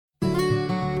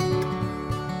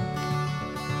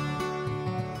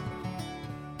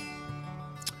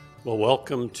Well,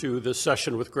 welcome to this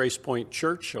session with Grace Point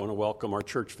Church. I want to welcome our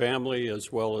church family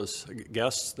as well as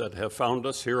guests that have found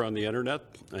us here on the internet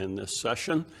in this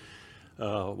session.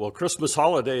 Well, Christmas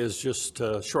holiday is just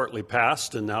shortly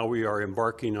past, and now we are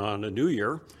embarking on a new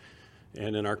year.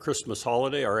 And in our Christmas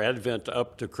holiday, our Advent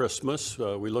up to Christmas,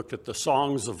 we looked at the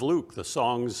songs of Luke, the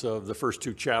songs of the first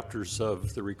two chapters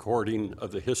of the recording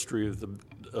of the history of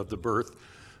the birth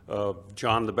of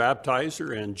John the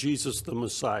Baptizer and Jesus the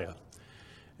Messiah.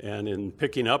 And in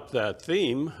picking up that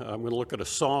theme, I'm going to look at a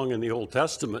song in the Old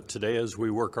Testament today as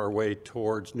we work our way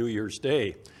towards New Year's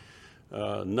Day.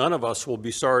 None of us will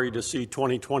be sorry to see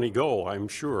 2020 go, I'm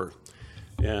sure.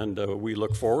 And we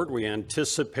look forward, we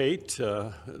anticipate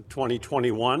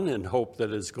 2021 and hope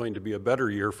that it's going to be a better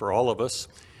year for all of us.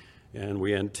 And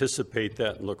we anticipate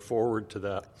that and look forward to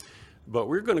that. But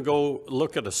we're going to go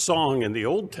look at a song in the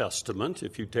Old Testament.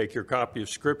 If you take your copy of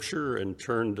Scripture and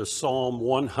turn to Psalm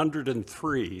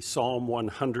 103, Psalm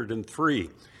 103,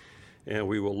 and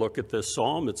we will look at this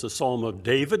psalm. It's a psalm of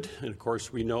David, and of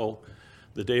course we know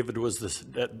that David was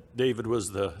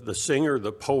the singer,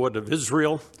 the poet of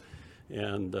Israel,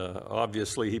 and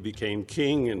obviously he became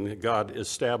king, and God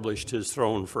established his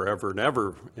throne forever and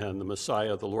ever, and the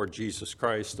Messiah, the Lord Jesus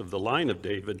Christ of the line of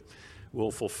David, will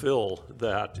fulfill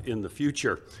that in the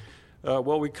future.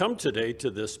 Well, we come today to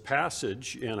this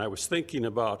passage, and I was thinking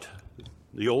about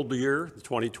the old year,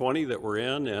 2020 that we're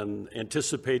in, and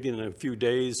anticipating in a few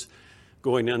days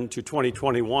going into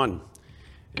 2021.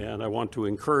 And I want to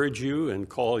encourage you and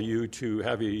call you to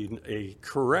having a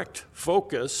correct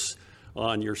focus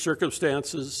on your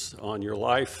circumstances, on your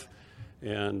life,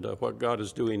 and what God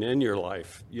is doing in your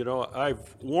life. You know,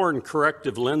 I've worn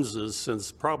corrective lenses since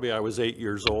probably I was 8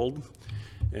 years old,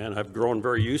 and I've grown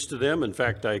very used to them. In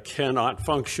fact, I cannot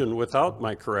function without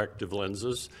my corrective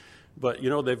lenses. But,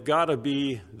 you know, they've got to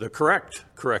be the correct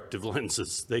corrective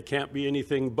lenses. They can't be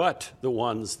anything but the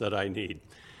ones that I need.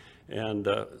 And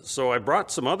so I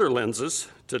brought some other lenses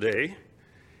today.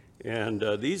 And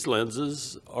these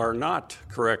lenses are not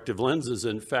corrective lenses.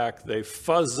 In fact, they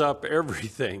fuzz up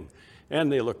everything. And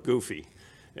they look goofy.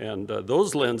 And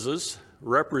those lenses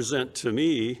represent to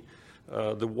me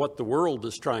what the world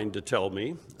is trying to tell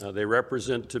me. They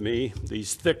represent to me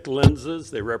these thick lenses.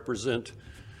 They represent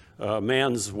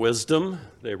man's wisdom.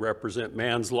 They represent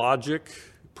man's logic,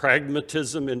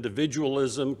 pragmatism,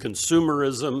 individualism,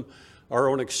 consumerism, our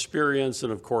own experience,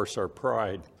 and of course our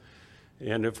pride.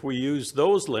 And if we use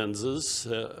those lenses,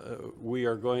 we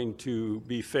are going to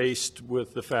be faced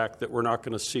with the fact that we're not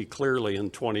going to see clearly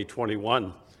in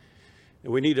 2021.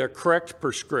 And we need a correct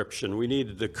prescription. We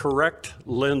need the correct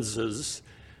lenses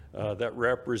that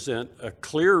represent a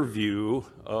clear view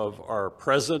of our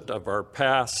present, of our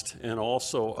past, and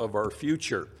also of our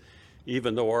future.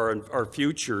 Even though our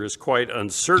future is quite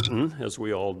uncertain, as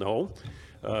we all know,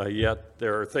 yet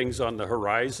there are things on the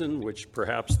horizon which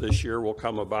perhaps this year will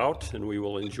come about and we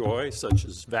will enjoy, such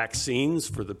as vaccines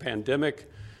for the pandemic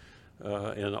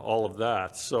and all of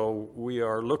that. So we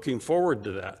are looking forward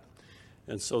to that.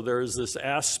 And so there is this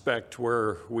aspect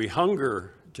where we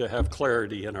hunger to have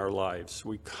clarity in our lives.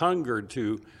 We hunger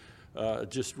to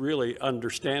just really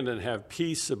understand and have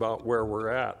peace about where we're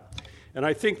at. And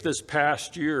I think this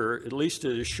past year, at least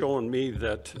it has shown me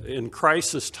that in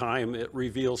crisis time, it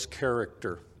reveals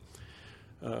character.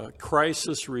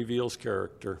 Crisis reveals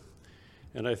character.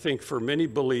 And I think for many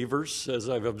believers, as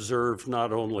I've observed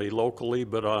not only locally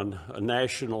but on a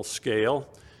national scale,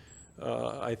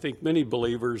 I think many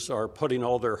believers are putting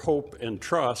all their hope and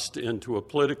trust into a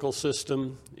political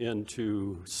system,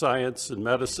 into science and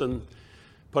medicine,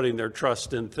 putting their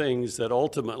trust in things that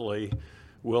ultimately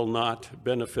will not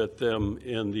benefit them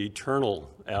in the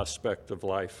eternal aspect of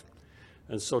life.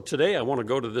 And so today I want to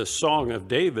go to this song of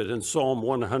David in Psalm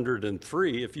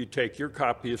 103. If you take your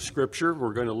copy of Scripture,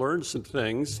 we're going to learn some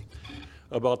things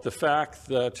about the fact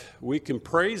that we can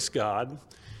praise God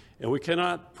and we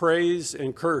cannot praise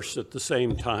and curse at the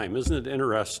same time. Isn't it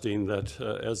interesting that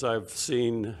as I've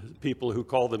seen people who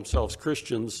call themselves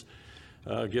Christians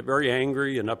get very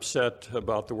angry and upset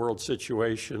about the world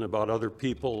situation, about other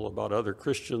people, about other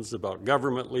Christians, about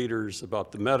government leaders,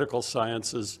 about the medical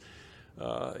sciences.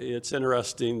 It's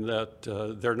interesting that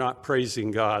they're not praising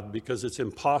God, because it's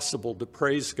impossible to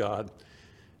praise God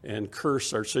and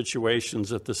curse our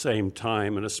situations at the same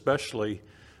time, and especially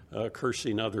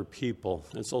cursing other people.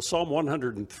 And so Psalm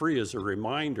 103 is a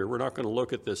reminder. We're not going to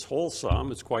look at this whole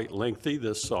psalm. It's quite lengthy,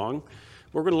 this song.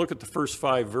 We're going to look at the first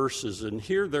 5 verses, and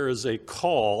here there is a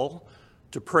call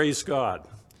to praise God.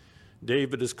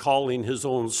 David is calling his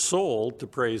own soul to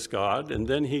praise God, and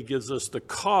then he gives us the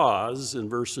cause in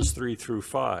verses 3 through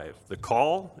 5. The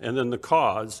call and then the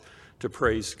cause to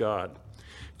praise God.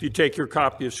 If you take your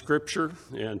copy of Scripture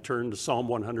and turn to Psalm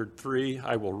 103,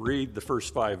 I will read the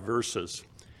first 5 verses.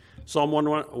 Psalm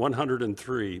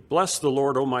 103, bless the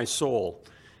Lord, O my soul,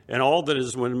 and all that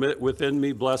is within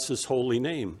me, bless his holy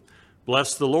name.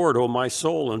 Bless the Lord, O my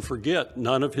soul, and forget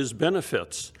none of his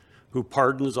benefits, who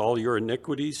pardons all your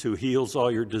iniquities, who heals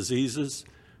all your diseases,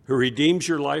 who redeems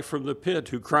your life from the pit,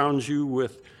 who crowns you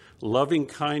with loving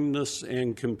kindness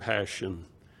and compassion,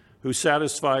 who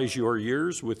satisfies your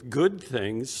years with good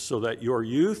things so that your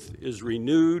youth is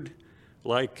renewed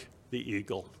like the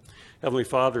eagle. Heavenly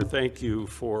Father, thank you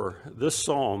for this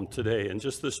psalm today and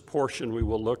just this portion we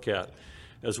will look at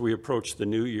as we approach the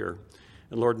new year.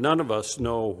 And Lord, none of us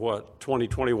know what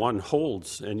 2021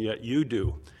 holds, and yet you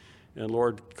do. And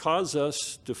Lord, cause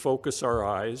us to focus our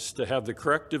eyes, to have the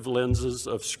corrective lenses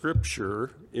of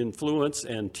Scripture influence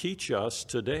and teach us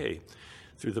today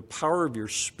through the power of your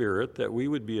Spirit, that we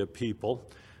would be a people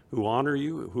who honor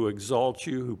you, who exalt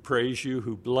you, who praise you,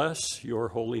 who bless your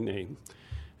holy name.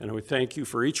 And we thank you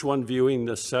for each one viewing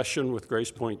this session with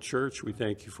Grace Point Church. We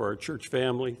thank you for our church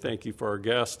family. Thank you for our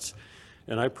guests.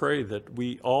 And I pray that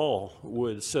we all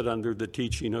would sit under the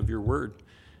teaching of your word,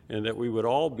 and that we would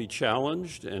all be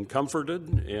challenged and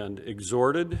comforted and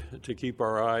exhorted to keep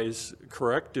our eyes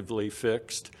correctively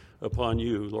fixed upon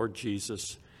you, Lord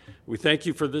Jesus. We thank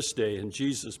you for this day. In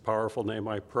Jesus' powerful name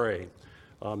I pray.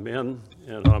 Amen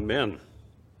and amen.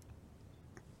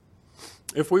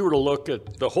 If we were to look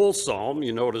at the whole psalm,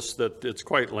 you notice that it's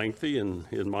quite lengthy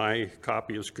in my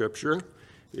copy of Scripture.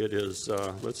 It is,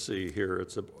 let's see here,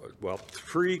 it's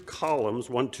 3 columns,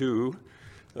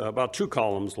 about 2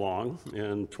 columns long,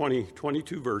 and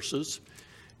 22 verses.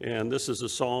 And this is a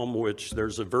psalm which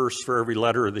there's a verse for every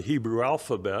letter of the Hebrew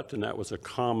alphabet, and that was a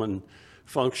common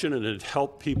function, and it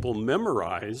helped people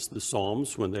memorize the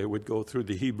psalms when they would go through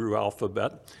the Hebrew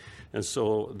alphabet. And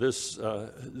so this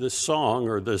song,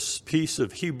 or this piece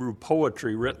of Hebrew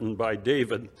poetry written by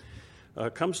David,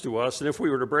 comes to us, and if we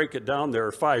were to break it down, there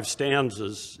are 5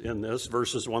 stanzas in this.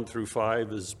 Verses 1 through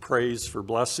 5 is praise for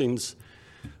blessings.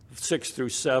 6 through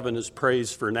 7 is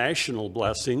praise for national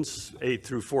blessings. 8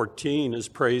 through 14 is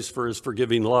praise for his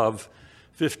forgiving love.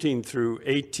 15 through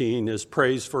 18 is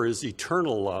praise for his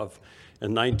eternal love.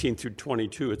 And 19 through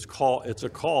 22, it's a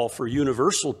call for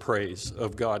universal praise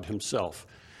of God himself.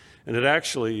 And it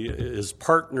actually is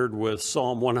partnered with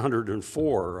Psalm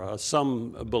 104.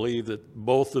 Some believe that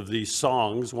both of these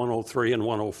songs, 103 and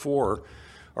 104,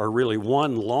 are really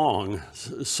one long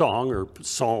song or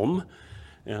psalm.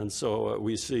 And so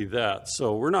we see that.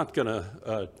 So we're not going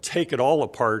to take it all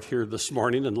apart here this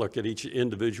morning and look at each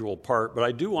individual part, but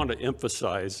I do want to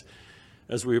emphasize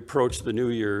as we approach the new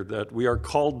year that we are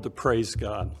called to praise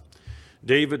God.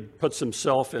 David puts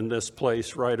himself in this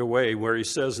place right away where he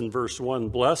says in verse 1,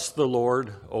 bless the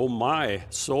Lord, O my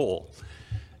soul.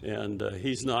 And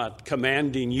he's not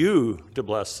commanding you to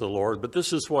bless the Lord, but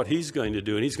this is what he's going to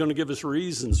do. And he's going to give us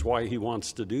reasons why he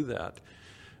wants to do that.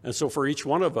 And so for each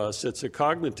one of us, it's a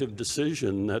cognitive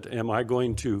decision that am I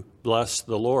going to bless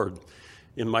the Lord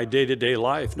in my day-to-day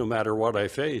life, no matter what I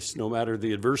face, no matter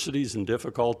the adversities and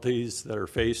difficulties that are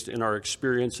faced in our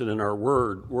experience and in our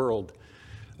world.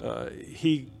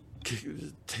 He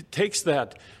takes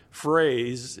that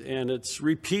phrase, and it's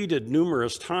repeated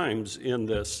numerous times in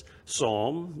this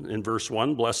psalm. In verse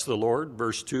 1, bless the Lord.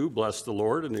 Verse 2, bless the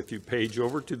Lord. And if you page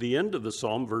over to the end of the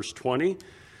psalm, verse 20,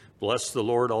 bless the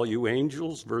Lord, all you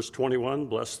angels. Verse 21,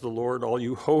 bless the Lord, all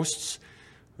you hosts.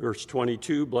 Verse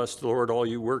 22, bless the Lord, all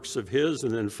you works of his.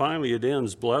 And then finally it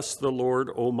ends, bless the Lord,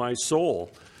 O my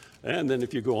soul. And then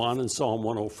if you go on in Psalm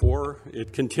 104,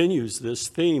 it continues this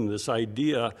theme, this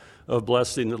idea of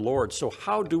blessing the Lord. So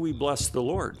how do we bless the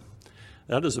Lord?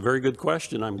 That is a very good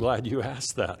question. I'm glad you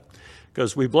asked that.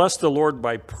 Because we bless the Lord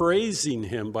by praising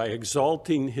him, by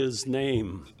exalting his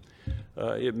name.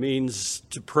 It means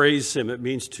to praise him. It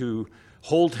means to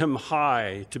hold him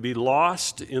high, to be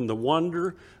lost in the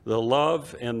wonder, the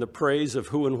love, and the praise of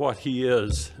who and what he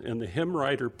is. And the hymn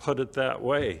writer put it that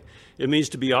way. It means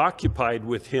to be occupied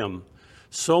with him,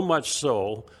 so much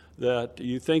so that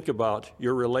you think about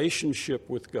your relationship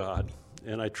with God.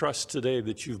 And I trust today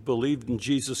that you've believed in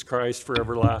Jesus Christ for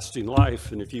everlasting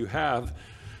life. And if you have,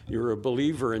 you're a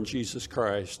believer in Jesus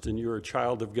Christ and you're a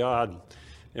child of God.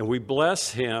 And we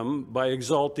bless him by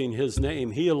exalting his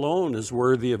name. He alone is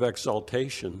worthy of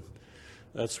exaltation.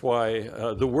 That's why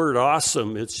the word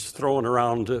awesome, it's thrown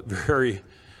around very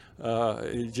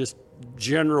just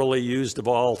generally used of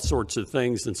all sorts of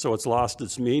things, and so it's lost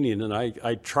its meaning. And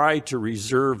I try to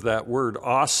reserve that word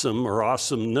awesome or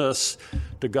awesomeness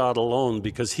to God alone,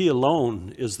 because he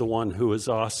alone is the one who is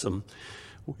awesome.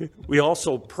 We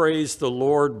also praise the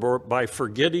Lord by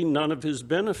forgetting none of his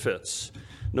benefits.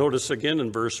 Notice again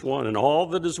in verse 1, and all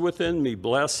that is within me,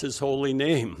 bless his holy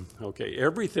name. Okay,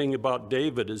 everything about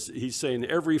David he's saying,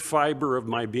 every fiber of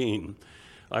my being,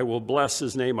 I will bless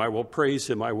his name, I will praise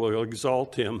him, I will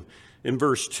exalt him. In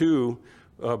verse 2,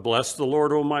 bless the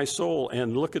Lord, O my soul.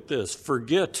 And look at this,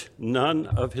 forget none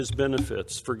of his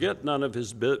benefits. Forget none of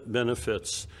his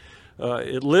benefits.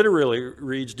 It literally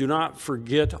reads, do not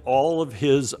forget all of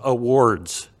his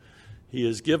awards. He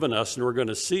has given us, and we're going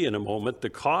to see in a moment, the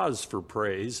cause for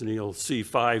praise, and you'll see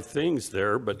 5 things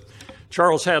there. But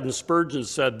Charles Haddon Spurgeon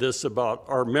said this about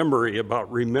our memory,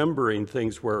 about remembering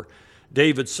things, where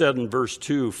David said in verse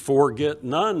 2, forget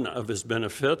none of his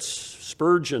benefits.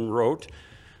 Spurgeon wrote,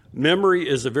 memory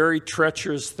is a very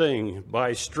treacherous thing.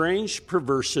 By strange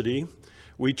perversity,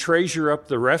 we treasure up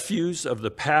the refuse of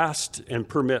the past and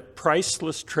permit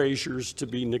priceless treasures to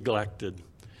be neglected.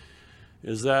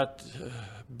 Is that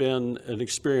been an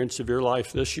experience of your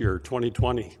life this year,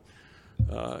 2020?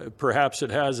 Perhaps it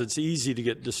has. It's easy to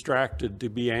get distracted, to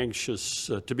be anxious,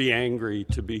 to be angry,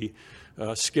 to be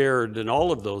scared, and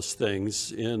all of those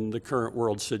things in the current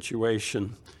world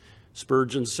situation.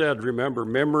 Spurgeon said, remember,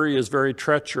 memory is very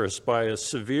treacherous. By a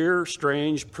severe,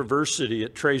 strange perversity,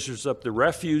 it treasures up the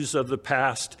refuse of the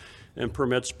past and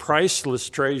permits priceless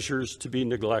treasures to be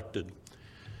neglected.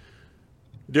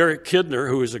 Derek Kidner,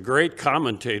 who is a great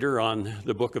commentator on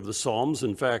the book of the Psalms.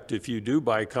 In fact, if you do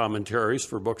buy commentaries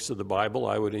for books of the Bible,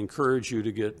 I would encourage you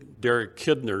to get Derek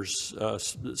Kidner's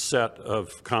set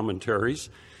of commentaries.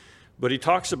 But he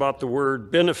talks about the word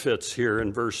benefits here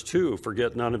in verse 2,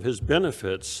 forget none of his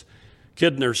benefits.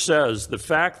 Kidner says, the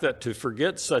fact that to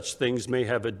forget such things may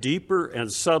have a deeper and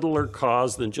subtler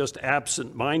cause than just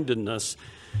absent-mindedness.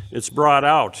 It's brought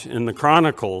out in the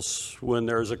Chronicles when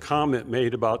there's a comment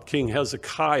made about King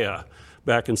Hezekiah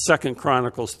back in 2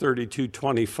 Chronicles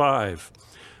 32:25,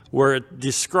 where it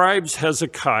describes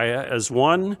Hezekiah as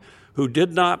one who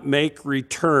did not make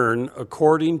return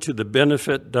according to the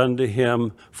benefit done to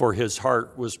him, for his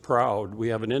heart was proud. We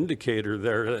have an indicator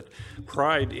there that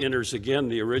pride enters again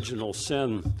the original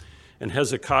sin. And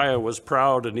Hezekiah was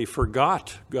proud, and he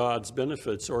forgot God's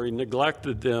benefits, or he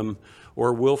neglected them,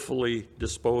 or willfully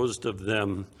disposed of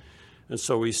them. And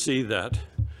so we see that.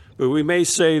 But we may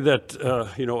say that,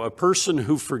 a person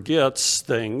who forgets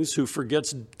things, who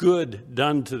forgets good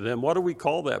done to them, what do we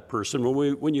call that person?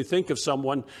 When you think of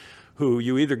someone who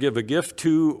you either give a gift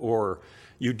to or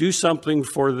you do something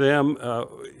for them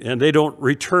and they don't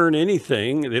return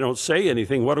anything, they don't say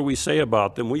anything, what do we say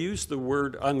about them? We use the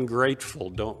word ungrateful,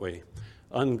 don't we?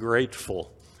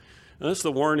 Ungrateful. And that's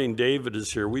the warning David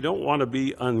is here. We don't want to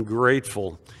be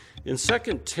ungrateful. In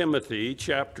 2 Timothy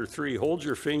chapter 3, hold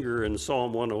your finger in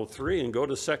Psalm 103 and go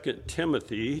to 2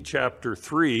 Timothy chapter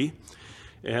 3.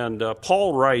 And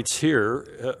Paul writes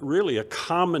here really a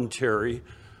commentary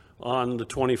on the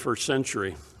 21st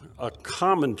century, a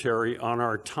commentary on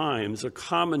our times, a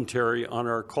commentary on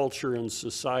our culture and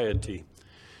society.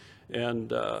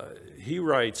 And he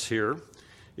writes here,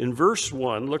 in verse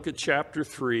 1, look at chapter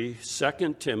 3,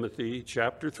 2 Timothy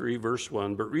chapter 3, verse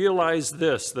 1. But realize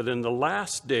this, that in the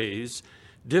last days,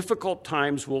 difficult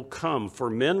times will come, for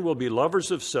men will be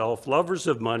lovers of self, lovers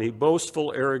of money,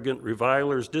 boastful, arrogant,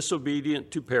 revilers,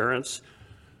 disobedient to parents,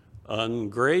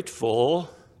 ungrateful,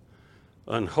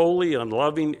 unholy,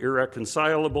 unloving,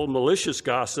 irreconcilable, malicious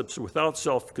gossips, without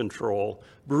self-control,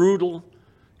 brutal,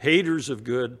 haters of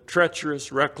good,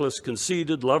 treacherous, reckless,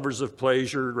 conceited, lovers of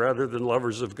pleasure rather than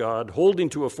lovers of God, holding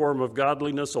to a form of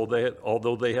godliness,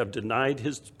 although they have denied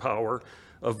his power.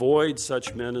 Avoid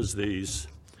such men as these.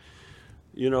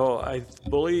 I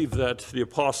believe that the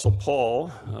Apostle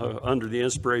Paul, under the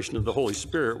inspiration of the Holy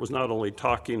Spirit, was not only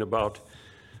talking about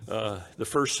the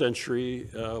first century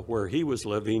where he was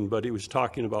living, but he was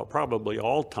talking about probably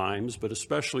all times, but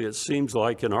especially it seems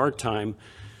like in our time,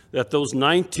 that those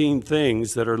 19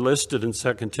 things that are listed in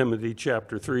 2 Timothy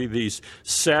chapter 3, these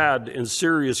sad and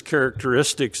serious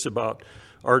characteristics about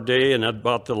our day and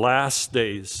about the last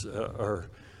days are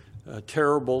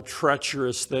terrible,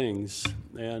 treacherous things.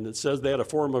 And it says they had a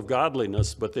form of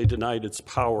godliness, but they denied its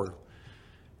power.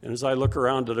 And as I look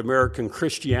around at American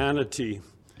Christianity,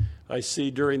 I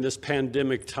see during this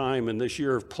pandemic time and this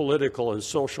year of political and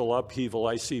social upheaval,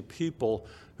 I see people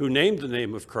who name the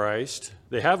name of Christ.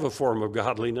 They have a form of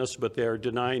godliness, but they are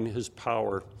denying his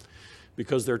power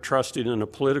because they're trusting in a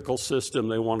political system.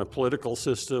 They want a political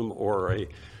system or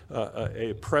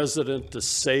a president to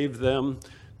save them.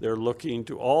 They're looking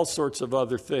to all sorts of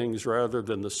other things rather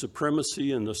than the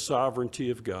supremacy and the sovereignty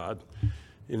of God.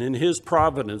 And in his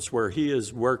providence, where he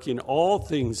is working all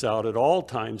things out at all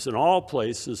times in all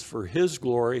places for his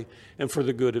glory and for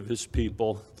the good of his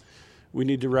people, we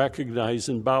need to recognize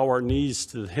and bow our knees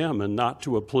to him and not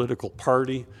to a political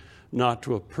party, not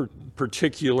to a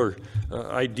particular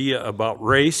idea about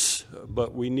race,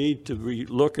 but we need to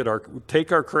look at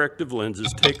take our corrective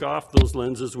lenses, take off those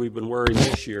lenses we've been wearing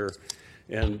this year,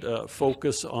 and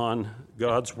focus on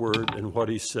God's word and what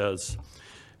he says.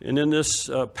 And in this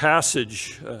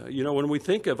passage, when we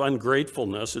think of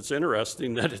ungratefulness, it's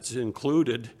interesting that it's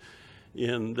included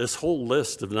in this whole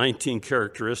list of 19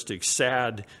 characteristics,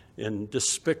 sad and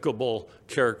despicable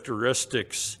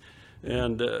characteristics.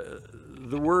 And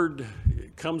the word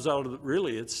comes out of,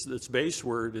 really, its base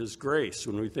word is grace.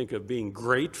 When we think of being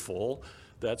grateful,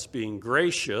 that's being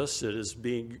gracious. It is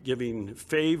giving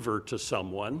favor to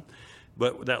someone.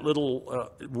 But that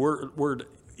little word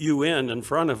UN in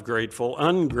front of grateful,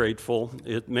 ungrateful,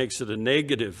 it makes it a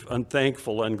negative,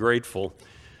 unthankful, ungrateful.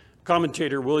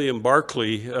 Commentator William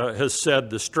Barclay has said,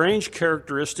 the strange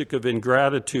characteristic of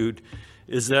ingratitude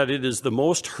is that it is the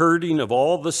most hurting of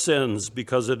all the sins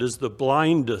because it is the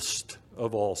blindest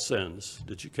of all sins.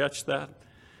 Did you catch that?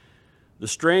 The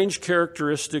strange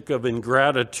characteristic of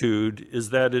ingratitude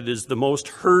is that it is the most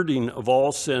hurting of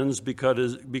all sins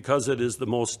because it is the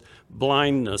most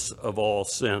blindness of all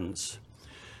sins.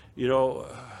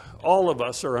 All of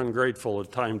us are ungrateful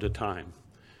at time to time.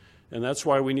 And that's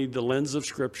why we need the lens of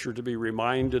Scripture to be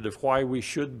reminded of why we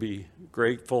should be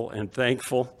grateful and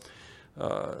thankful.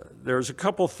 There's a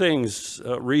couple things,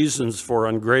 reasons for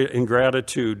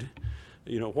ingratitude.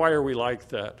 Why are we like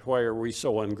that? Why are we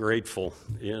so ungrateful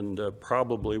in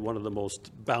probably one of the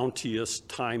most bounteous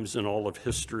times in all of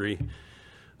history?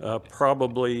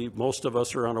 Probably most of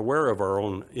us are unaware of our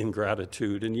own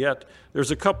ingratitude, and yet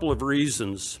there's a couple of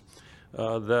reasons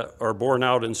that are borne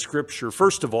out in Scripture.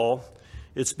 First of all,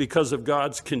 it's because of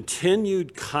God's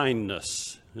continued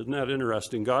kindness. Isn't that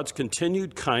interesting? God's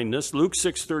continued kindness. Luke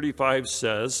 6:35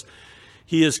 says,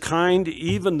 he is kind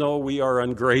even though we are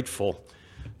ungrateful.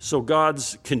 So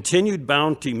God's continued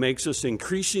bounty makes us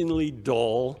increasingly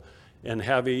dull and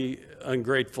have an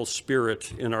ungrateful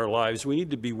spirit in our lives. We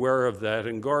need to be aware of that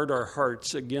and guard our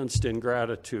hearts against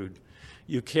ingratitude.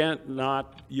 You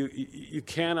cannot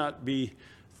be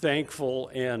thankful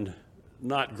and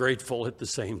not grateful at the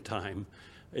same time.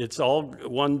 It's all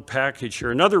one package here.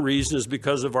 Another reason is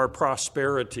because of our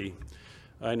prosperity.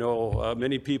 I know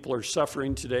many people are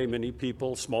suffering today, many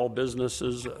people, small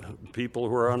businesses, people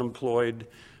who are unemployed.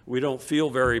 We don't feel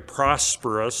very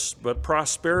prosperous, but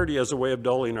prosperity has a way of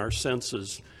dulling our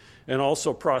senses. And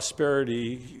also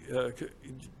prosperity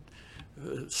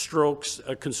strokes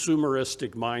a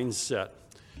consumeristic mindset.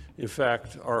 In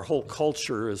fact, our whole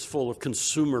culture is full of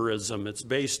consumerism. It's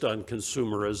based on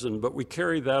consumerism, but we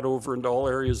carry that over into all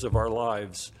areas of our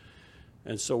lives.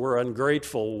 And so we're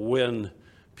ungrateful when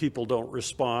people don't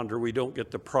respond or we don't get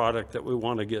the product that we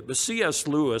want to get. But C.S.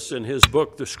 Lewis, in his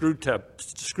book, The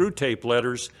Screwtape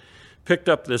Letters, picked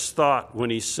up this thought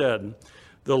when he said,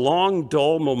 the long,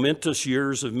 dull, momentous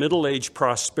years of middle-aged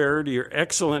prosperity are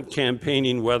excellent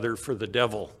campaigning weather for the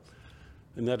devil.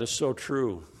 And that is so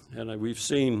true. And we've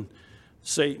seen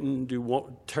Satan do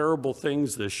terrible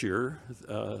things this year.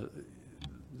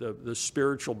 The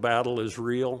spiritual battle is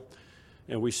real.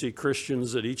 And we see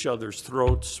Christians at each other's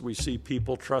throats. We see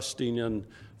people trusting in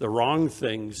the wrong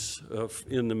things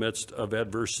in the midst of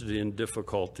adversity and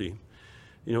difficulty.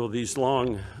 These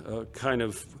long kind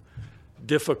of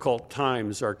difficult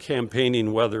times are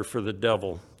campaigning weather for the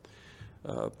devil.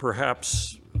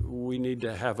 Perhaps we need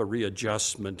to have a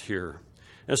readjustment here.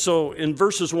 And so in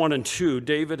verses 1 and 2,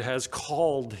 David has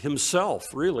called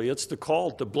himself, really, it's the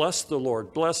call to bless the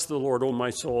Lord, O my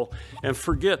soul, and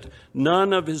forget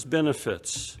none of his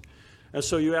benefits. And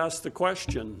so you ask the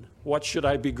question, what should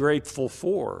I be grateful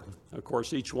for? Of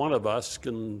course, each one of us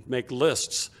can make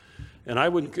lists. And I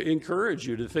would encourage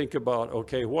you to think about,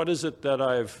 okay, what is it that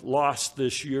I've lost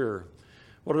this year?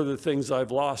 What are the things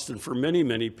I've lost? And for many,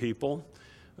 many people,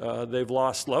 they've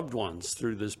lost loved ones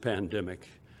through this pandemic.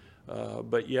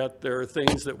 But yet there are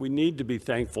things that we need to be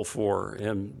thankful for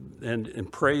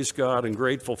and praise God and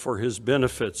grateful for his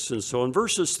benefits. And so in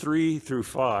verses 3 through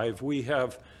 5, we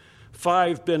have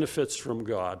 5 benefits from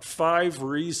God, 5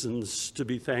 reasons to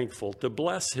be thankful, to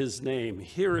bless his name.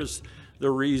 Here is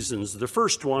the reasons. The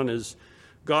first one is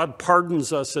God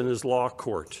pardons us in his law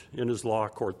court.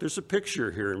 There's a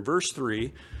picture here in verse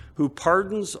 3, who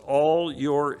pardons all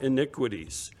your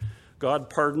iniquities.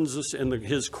 God pardons us in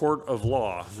his court of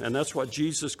law, and that's what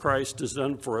Jesus Christ has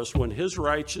done for us when his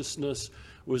righteousness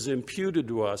was imputed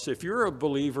to us. If you're a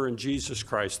believer in Jesus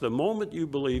Christ, the moment you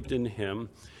believed in him,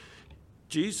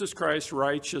 Jesus Christ's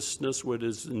righteousness, what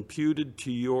is imputed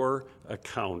to your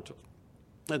account.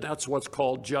 And that's what's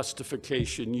called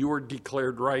justification. You are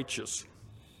declared righteous.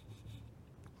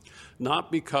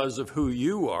 Not because of who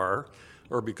you are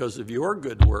or because of your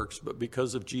good works, but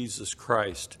because of Jesus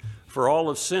Christ. For all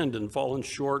have sinned and fallen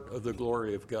short of the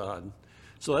glory of God.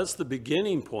 So that's the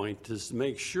beginning point, is to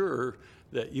make sure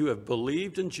that you have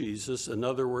believed in Jesus, in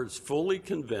other words, fully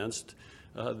convinced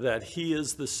that he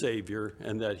is the Savior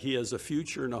and that he has a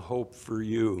future and a hope for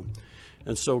you.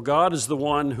 And so God is the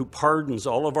one who pardons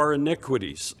all of our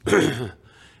iniquities.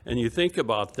 And you think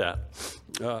about that.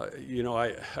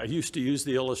 I used to use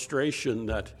the illustration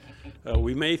that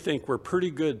we may think we're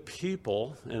pretty good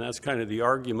people, and that's kind of the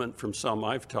argument from some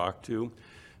I've talked to,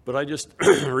 but I just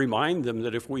remind them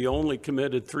that if we only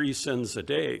committed 3 sins a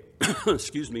day,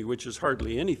 which is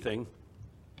hardly anything,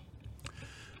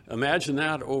 imagine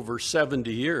that over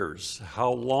 70 years,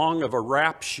 how long of a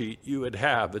rap sheet you would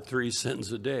have at 3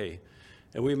 sins a day.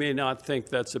 And we may not think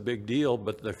that's a big deal,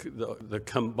 but the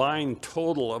combined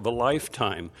total of a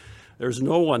lifetime, there's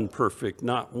no one perfect,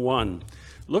 not one.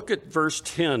 Look at verse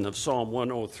 10 of Psalm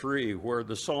 103, where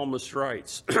the psalmist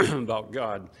writes about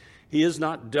God. He has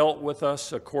not dealt with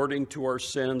us according to our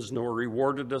sins, nor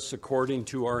rewarded us according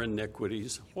to our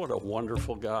iniquities. What a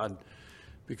wonderful God,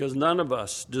 because none of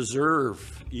us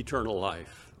deserve eternal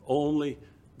life. Only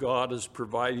God is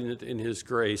providing it in his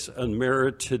grace,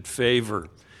 unmerited favor.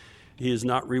 He has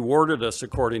not rewarded us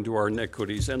according to our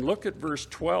iniquities. And look at verse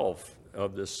 12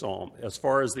 of this psalm. As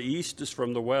far as the east is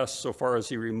from the west, so far as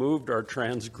he removed our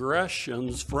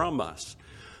transgressions from us.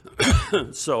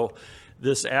 So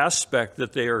this aspect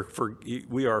that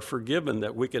we are forgiven,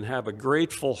 that we can have a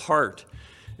grateful heart.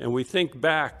 And we think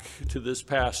back to this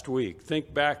past week,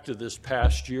 think back to this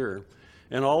past year.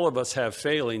 And all of us have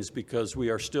failings because we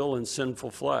are still in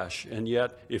sinful flesh. And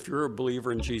yet, if you're a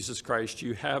believer in Jesus Christ,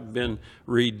 you have been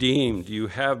redeemed. You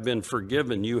have been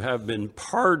forgiven. You have been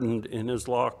pardoned in his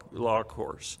law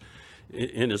court.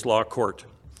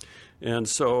 And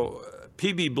so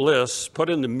P.B. Bliss put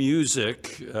in the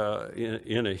music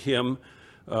in a hymn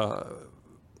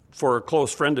for a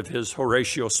close friend of his,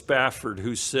 Horatio Spafford,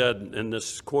 who said, and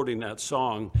this is quoting that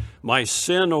song, "My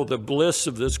sin, oh, the bliss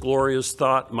of this glorious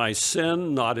thought, my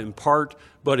sin, not in part,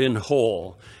 but in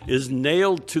whole, is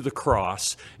nailed to the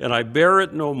cross, and I bear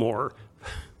it no more."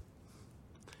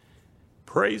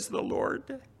 Praise the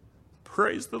Lord.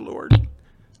 Praise the Lord,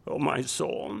 oh, my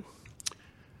soul.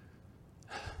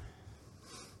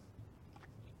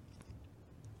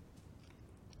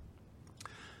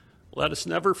 Let us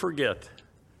never forget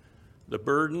the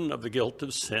burden of the guilt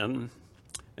of sin,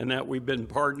 and that we've been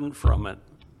pardoned from it.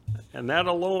 And that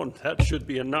alone, that should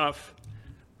be enough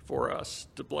for us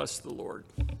to bless the Lord,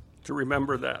 to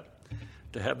remember that,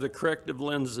 to have the corrective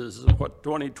lenses of what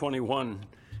 2021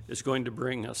 is going to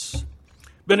bring us.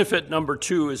 Benefit number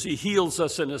 2 is he heals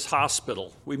us in his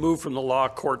hospital. We move from the law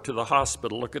court to the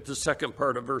hospital. Look at the second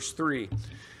part of verse 3,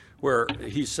 where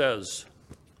he says,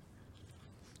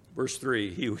 verse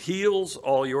 3, he heals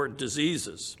all your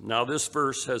diseases. Now, this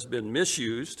verse has been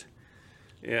misused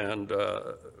and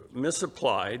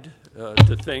misapplied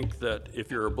to think that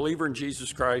if you're a believer in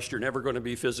Jesus Christ, you're never going to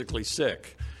be physically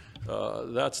sick.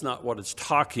 That's not what it's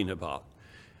talking about.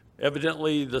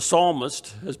 Evidently, the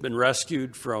psalmist has been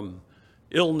rescued from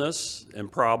illness and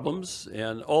problems,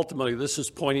 and ultimately this is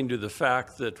pointing to the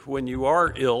fact that when you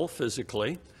are ill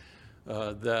physically,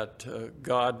 that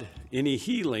God, any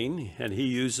healing, and he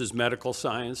uses medical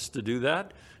science to do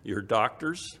that, your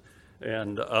doctors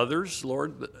and others,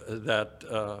 Lord, that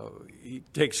he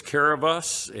takes care of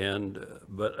us,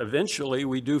 but eventually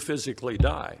we do physically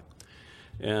die.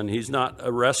 And he's not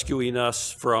rescuing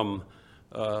us from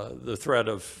the threat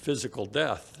of physical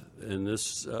death. And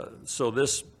so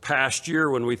this past year,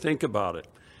 when we think about it,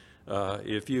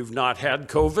 if you've not had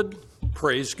COVID,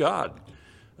 praise God.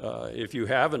 If you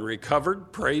haven't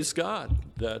recovered, praise God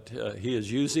that he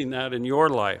is using that in your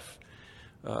life.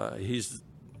 He's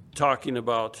talking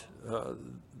about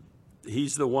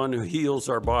he's the one who heals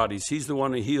our bodies. He's the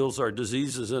one who heals our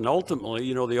diseases. And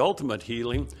ultimately, the ultimate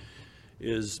healing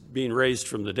is being raised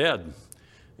from the dead.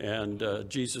 And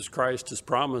Jesus Christ has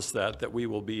promised that we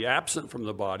will be absent from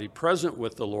the body, present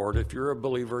with the Lord. If you're a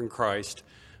believer in Christ,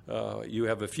 you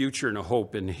have a future and a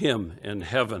hope in him in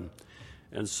heaven.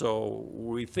 And so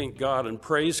we thank God and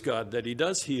praise God that he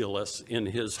does heal us in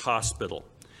his hospital.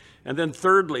 And then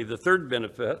thirdly, the third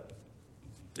benefit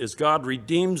is God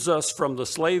redeems us from the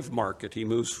slave market. He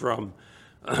moves from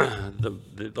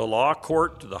the law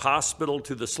court to the hospital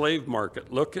to the slave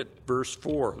market. Look at verse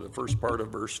 4, the first part of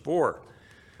verse 4,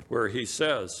 where he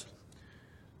says,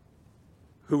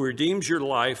 who redeems your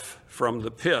life from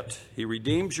the pit. He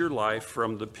redeems your life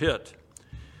from the pit.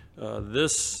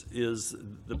 This is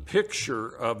the picture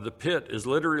of the pit, is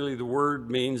literally the word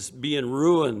means be in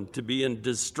ruin, to be in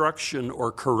destruction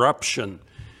or corruption.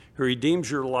 He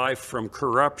redeems your life from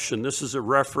corruption. This is a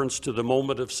reference to the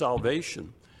moment of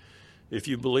salvation. If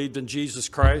you believed in Jesus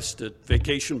Christ at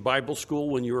Vacation Bible School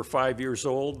when you were 5 years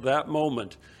old, that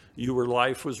moment your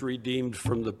life was redeemed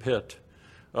from the pit.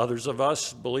 Others of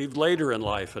us believed later in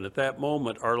life, and at that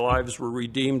moment our lives were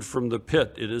redeemed from the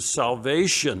pit. It is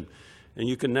salvation, and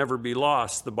you can never be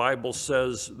lost. The Bible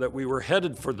says that we were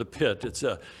headed for the pit. It's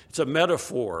a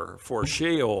metaphor for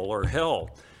Sheol or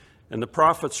hell. And the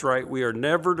prophets write, we are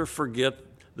never to forget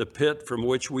the pit from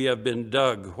which we have been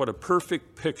dug. What a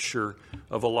perfect picture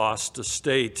of a lost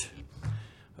estate.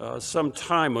 Some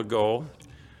time ago,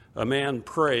 a man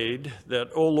prayed that,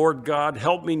 "Oh Lord God,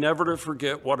 help me never to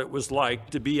forget what it was like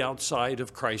to be outside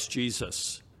of Christ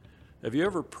Jesus." Have you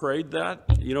ever prayed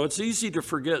that? You know, it's easy to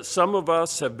forget. Some of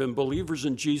us have been believers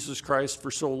in Jesus Christ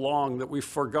for so long that we've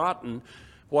forgotten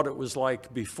what it was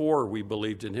like before we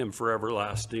believed in him for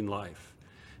everlasting life.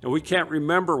 And we can't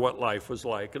remember what life was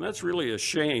like, and that's really a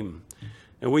shame.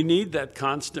 And we need that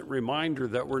constant reminder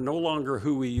that we're no longer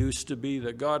who we used to be,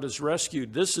 that God has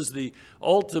rescued. This is the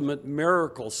ultimate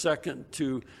miracle, second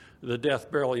to the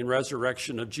death, burial, and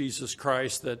resurrection of Jesus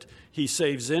Christ, that he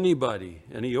saves anybody,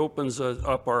 and he opens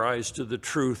up our eyes to the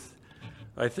truth.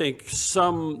 I think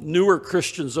some newer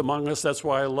Christians among us, that's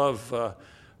why I love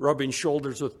rubbing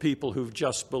shoulders with people who've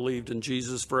just believed in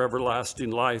Jesus for everlasting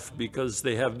life, because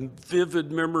they have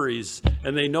vivid memories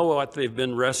and they know what they've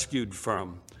been rescued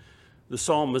from. The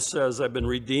psalmist says, I've been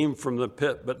redeemed from the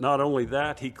pit, but not only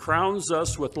that, he crowns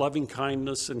us with loving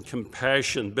kindness and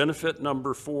compassion. Benefit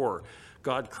number 4,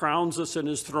 God crowns us in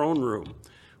his throne room.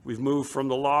 We've moved from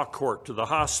the law court to the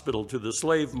hospital to the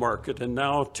slave market and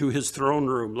now to his throne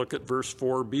room. Look at verse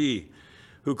 4b.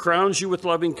 Who crowns you with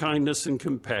loving kindness and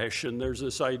compassion. There's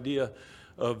this idea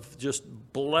of just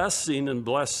blessing and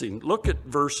blessing. Look at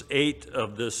verse 8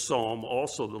 of this psalm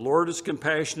also. The Lord is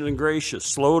compassionate and gracious,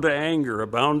 slow to anger,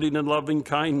 abounding in loving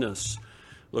kindness.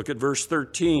 Look at verse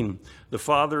 13. The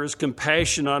Father has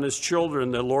compassion on his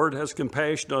children. The Lord has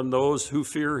compassion on those who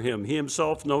fear him. He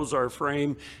himself knows our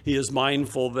frame. He is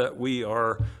mindful that we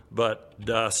are but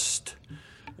dust.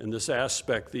 In this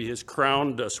aspect, he has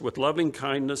crowned us with loving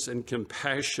kindness and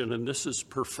compassion, and this is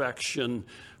perfection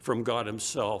from God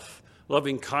himself.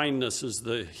 Loving kindness is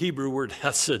the Hebrew word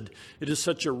hesed. It is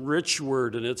such a rich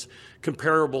word, and it's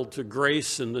comparable to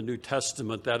grace in the New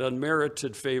Testament, that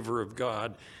unmerited favor of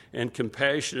God, and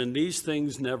compassion. And these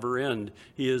things never end.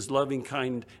 He is loving,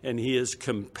 kind, and he is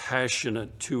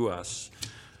compassionate to us.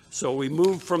 So we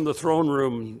move from the throne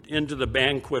room into the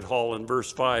banquet hall in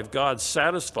verse 5. God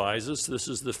satisfies us. This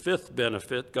is the 5th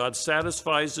benefit. God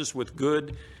satisfies us with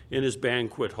good in his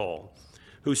banquet hall,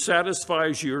 who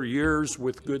satisfies your years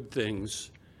with good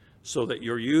things, so that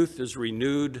your youth is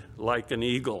renewed like an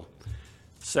eagle.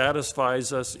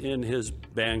 Satisfies us in his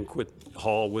banquet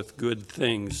hall with good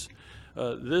things.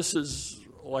 This is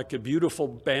like a beautiful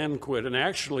banquet, and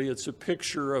actually it's a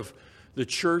picture of the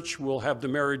church will have the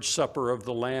marriage supper of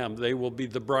the Lamb. They will be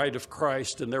the bride of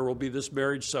Christ, and there will be this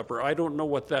marriage supper. I don't know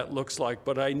what that looks like,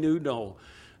 but I do know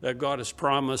that God has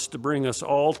promised to bring us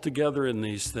all together in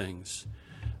these things.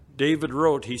 David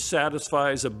wrote, he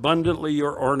satisfies abundantly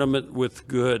your ornament with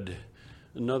good.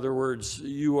 In other words,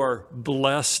 you are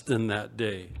blessed in that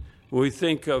day. When we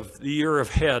think of the year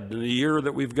ahead and the year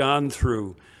that we've gone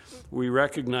through, we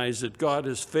recognize that God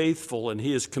is faithful and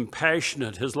he is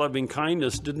compassionate. His loving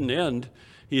kindness didn't end.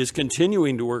 He is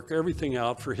continuing to work everything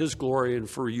out for his glory and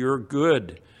for your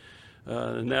good.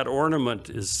 And that ornament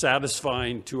is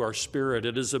satisfying to our spirit.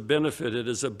 It is a benefit. It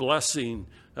is a blessing.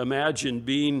 Imagine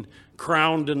being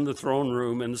crowned in the throne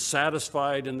room and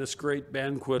satisfied in this great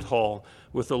banquet hall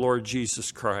with the Lord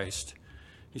Jesus Christ.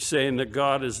 He's saying that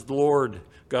God is Lord.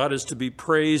 God is to be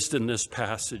praised in this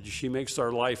passage. He makes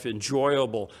our life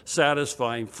enjoyable,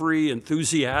 satisfying, free,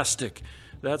 enthusiastic.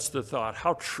 That's the thought.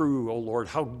 How true, O Lord,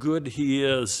 how good he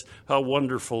is, how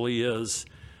wonderful he is.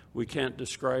 We can't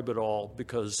describe it all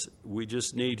because we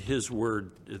just need his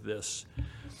word to this.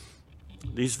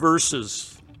 These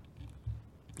verses,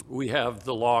 we have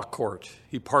the law court.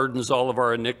 He pardons all of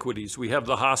our iniquities. We have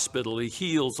the hospital. He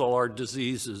heals all our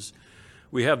diseases.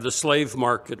 We have the slave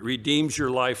market, redeems your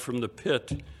life from the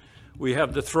pit. We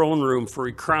have the throne room, for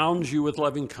he crowns you with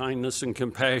loving kindness and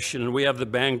compassion. And we have the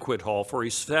banquet hall, for he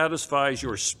satisfies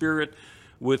your spirit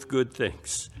with good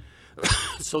things.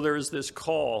 So there is this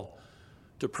call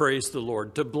to praise the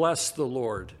Lord, to bless the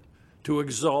Lord, to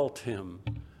exalt him,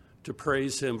 to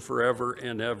praise him forever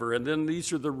and ever. And then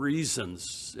these are the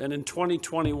reasons. And in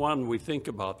 2021, we think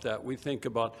about that. We think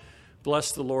about,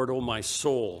 bless the Lord, O my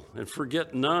soul, and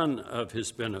forget none of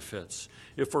his benefits.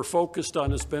 If we're focused on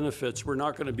his benefits, we're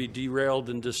not going to be derailed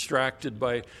and distracted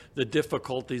by the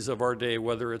difficulties of our day,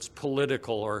 whether it's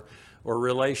political or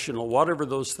relational, whatever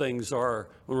those things are,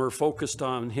 when we're focused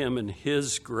on him and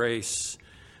his grace.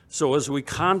 So as we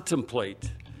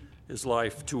contemplate his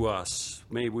life to us,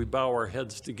 may we bow our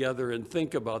heads together and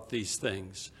think about these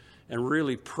things and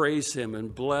really praise him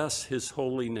and bless his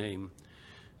holy name.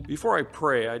 Before I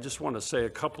pray, I just want to say a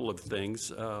couple of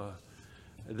things.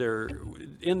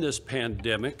 In this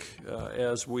pandemic,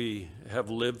 as we have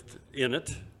lived in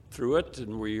it, through it,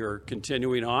 and we are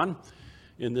continuing on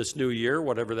in this new year,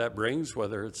 whatever that brings,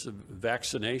 whether it's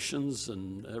vaccinations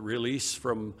and a release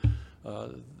from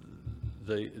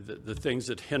the things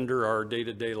that hinder our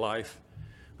day-to-day life.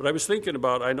 But I was thinking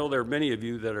about, I know there are many of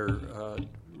you that are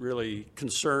really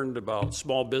concerned about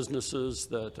small businesses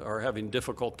that are having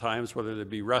difficult times, whether they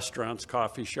be restaurants,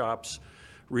 coffee shops,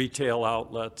 retail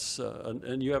outlets,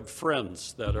 and you have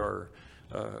friends that are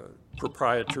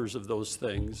proprietors of those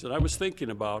things. And I was thinking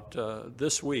about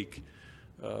this week,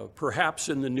 perhaps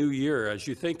in the new year, as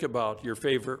you think about your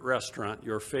favorite restaurant,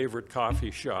 your favorite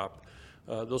coffee shop,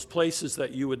 those places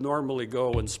that you would normally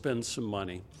go and spend some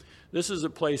money. This is a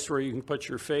place where you can put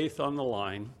your faith on the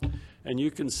line and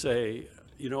you can say,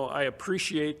 you know, I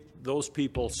appreciate those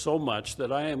people so much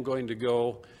that I am going to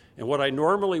go, and what I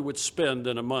normally would spend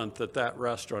in a month at that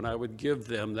restaurant, I would give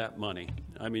them that money.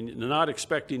 I mean, not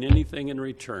expecting anything in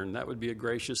return. That would be a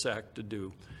gracious act to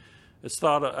do. I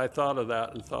thought of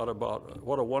that and thought about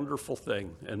what a wonderful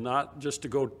thing, and not just to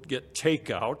go get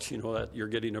takeout, you know, that you're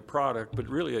getting a product, but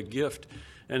really a gift,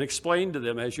 and explain to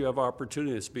them as you have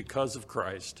opportunity, it's because of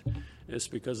Christ. It's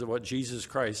because of what Jesus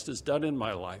Christ has done in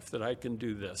my life that I can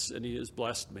do this, and he has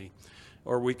blessed me.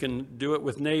 Or we can do it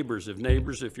with neighbors. If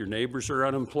your neighbors are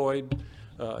unemployed,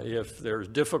 if there's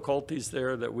difficulties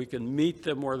there, that we can meet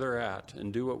them where they're at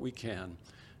and do what we can.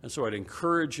 And so I'd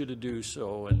encourage you to do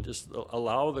so and just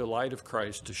allow the light of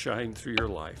Christ to shine through your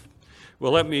life.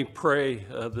 Well, let me pray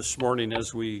this morning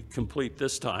as we complete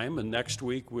this time. And next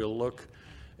week we'll look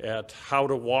at how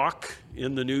to walk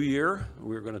in the new year.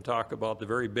 We're going to talk about the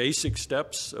very basic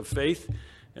steps of faith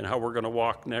and how we're going to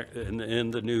walk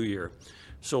in the new year.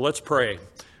 So let's pray.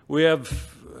 We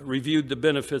have reviewed the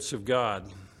benefits of God.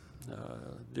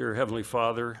 Dear Heavenly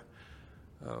Father,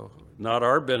 not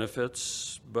our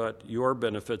benefits, but your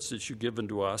benefits that you've given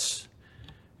to us.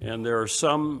 And there are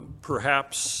some,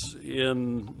 perhaps,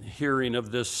 in hearing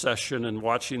of this session and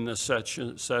watching this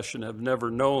session have never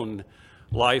known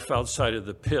life outside of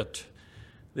the pit.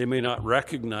 They may not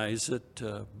recognize it,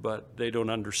 but they don't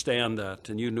understand that.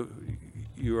 And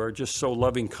you are just so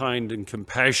loving, kind, and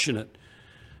compassionate.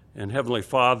 And Heavenly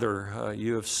Father,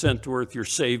 you have sent forth your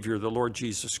Savior, the Lord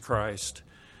Jesus Christ.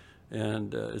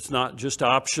 And it's not just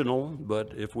optional,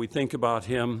 but if we think about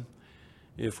him,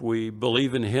 if we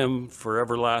believe in him for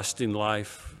everlasting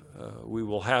life, we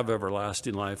will have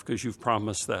everlasting life because you've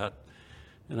promised that.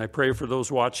 And I pray for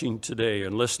those watching today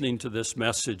and listening to this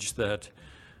message that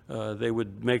they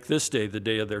would make this day the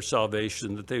day of their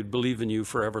salvation, that they would believe in you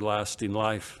for everlasting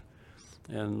life.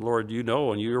 And Lord, you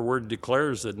know, and your word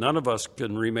declares that none of us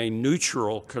can remain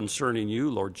neutral concerning you,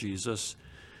 Lord Jesus.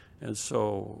 And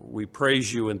so we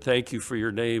praise you and thank you for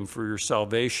your name, for your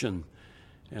salvation.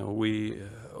 And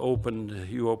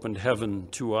you opened heaven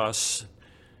to us,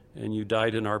 and you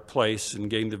died in our place and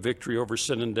gained the victory over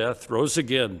sin and death, rose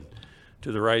again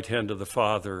to the right hand of the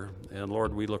Father. And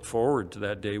Lord, we look forward to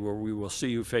that day where we will see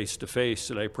you face to face.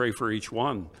 And I pray for each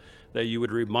one that you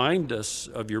would remind us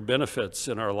of your benefits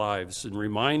in our lives and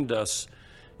remind us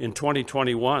in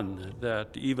 2021 that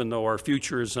even though our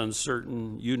future is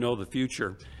uncertain, you know the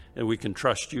future, and we can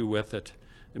trust you with it.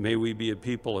 And may we be a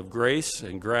people of grace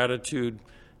and gratitude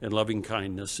and loving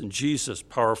kindness. In Jesus'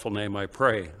 powerful name I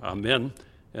pray. Amen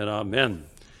and amen.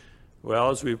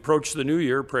 Well, as we approach the new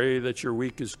year, pray that your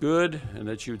week is good and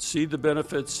that you'd see the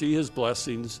benefits, see his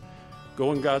blessings.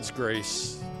 Go in God's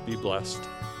grace. Be blessed.